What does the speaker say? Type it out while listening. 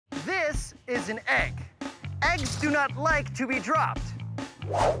This is an egg. Eggs do not like to be dropped.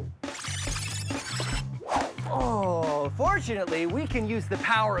 Oh, fortunately, we can use the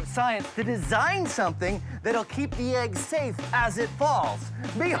power of science to design something that'll keep the egg safe as it falls.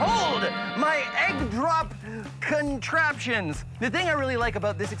 Behold, my egg drop contraptions. The thing I really like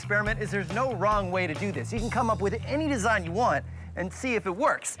about this experiment is there's no wrong way to do this. You can come up with any design you want and see if it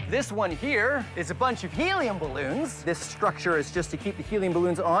works. This one here is a bunch of helium balloons. This structure is just to keep the helium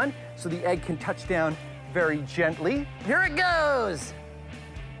balloons on so the egg can touch down very gently. Here it goes.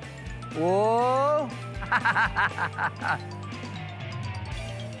 Whoa.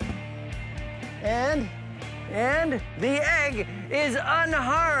 and the egg is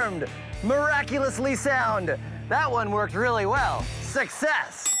unharmed, miraculously sound. That one worked really well.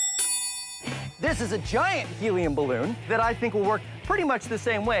 Success. This is a giant helium balloon that I think will work pretty much the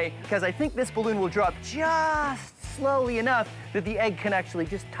same way, because I think this balloon will drop just slowly enough that the egg can actually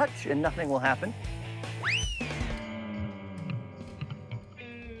just touch and nothing will happen.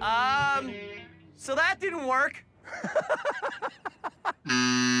 So that didn't work.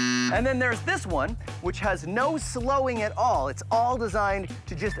 And then there's this one, which has no slowing at all. It's all designed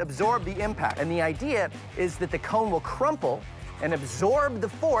to just absorb the impact. And the idea is that the cone will crumple and absorb the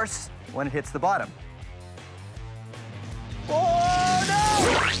force when it hits the bottom.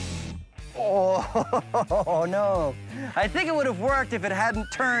 Oh, no! Oh, no. I think it would have worked if it hadn't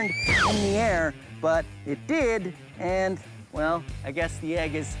turned in the air, but it did, and, well, I guess the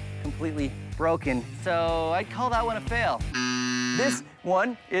egg is completely broken. So I'd call that one a fail. This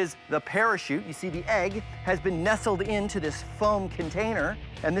one is the parachute. You see the egg has been nestled into this foam container,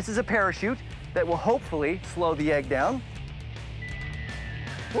 and this is a parachute that will hopefully slow the egg down.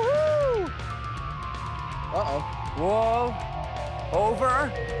 Woo! Uh-oh. Whoa. Over,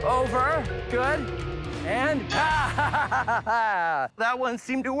 over, good. And that one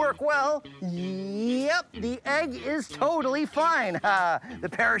seemed to work well. Yep, the egg is totally fine. The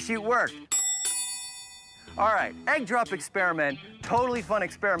parachute worked. All right, egg drop experiment, totally fun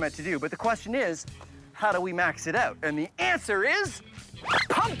experiment to do, but the question is, how do we max it out? And the answer is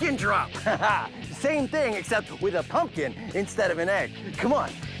pumpkin drop. Same thing, except with a pumpkin instead of an egg. Come on.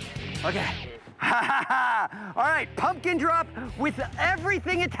 Okay. All right, pumpkin drop with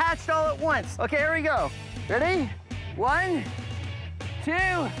everything attached all at once. Okay, here we go. Ready? 1,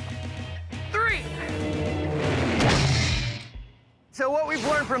 2, 3. So what we've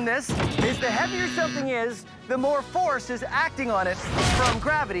learned from this is the heavier something is, the more force is acting on it from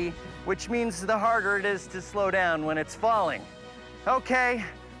gravity, which means the harder it is to slow down when it's falling. Okay,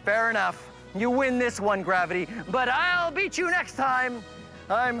 fair enough. You win this one, gravity, but I'll beat you next time.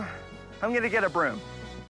 I'm gonna get a broom.